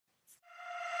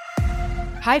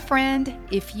Hi, friend.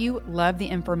 If you love the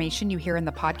information you hear in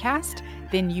the podcast,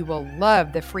 then you will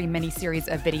love the free mini-series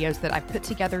of videos that I've put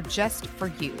together just for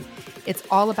you. It's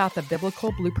all about the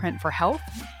biblical blueprint for health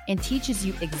and teaches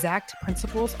you exact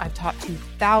principles I've taught to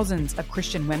thousands of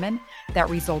Christian women that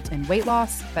result in weight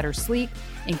loss, better sleep,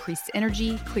 increased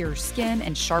energy, clearer skin,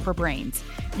 and sharper brains.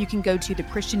 You can go to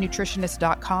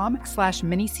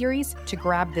thechristiannutritionist.com/miniseries to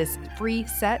grab this free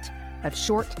set of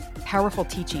short, powerful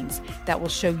teachings that will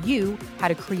show you how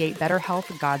to create better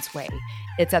health God's way.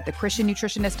 It's at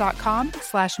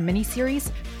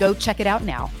thechristiannutritionist.com/miniseries. Go check it out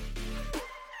now.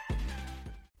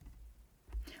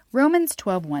 Romans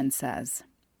 12:1 says,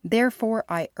 "Therefore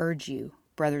I urge you,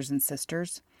 brothers and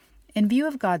sisters, in view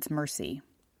of God's mercy,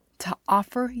 to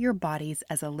offer your bodies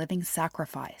as a living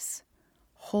sacrifice,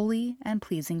 holy and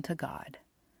pleasing to God.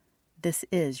 This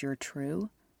is your true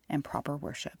and proper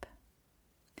worship."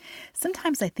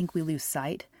 Sometimes I think we lose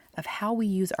sight of how we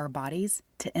use our bodies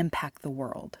to impact the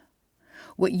world.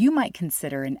 What you might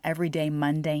consider an everyday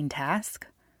mundane task,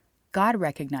 God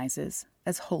recognizes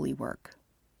as holy work.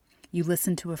 You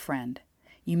listened to a friend.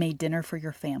 You made dinner for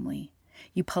your family.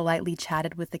 You politely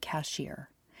chatted with the cashier.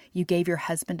 You gave your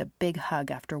husband a big hug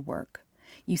after work.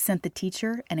 You sent the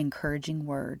teacher an encouraging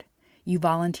word. You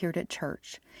volunteered at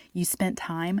church. You spent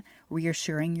time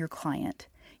reassuring your client.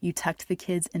 You tucked the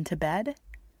kids into bed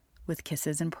with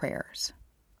kisses and prayers.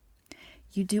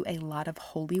 You do a lot of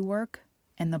holy work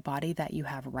in the body that you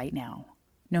have right now,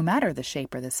 no matter the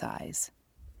shape or the size.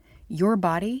 Your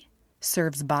body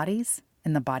serves bodies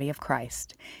in the body of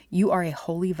Christ. You are a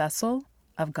holy vessel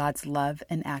of God's love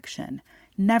and action.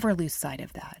 Never lose sight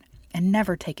of that and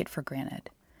never take it for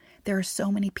granted. There are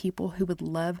so many people who would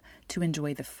love to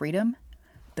enjoy the freedom,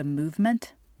 the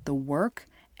movement, the work,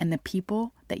 and the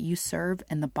people that you serve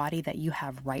in the body that you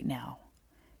have right now.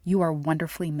 You are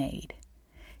wonderfully made.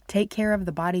 Take care of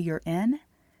the body you're in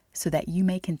so that you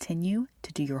may continue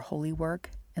to do your holy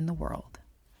work in the world.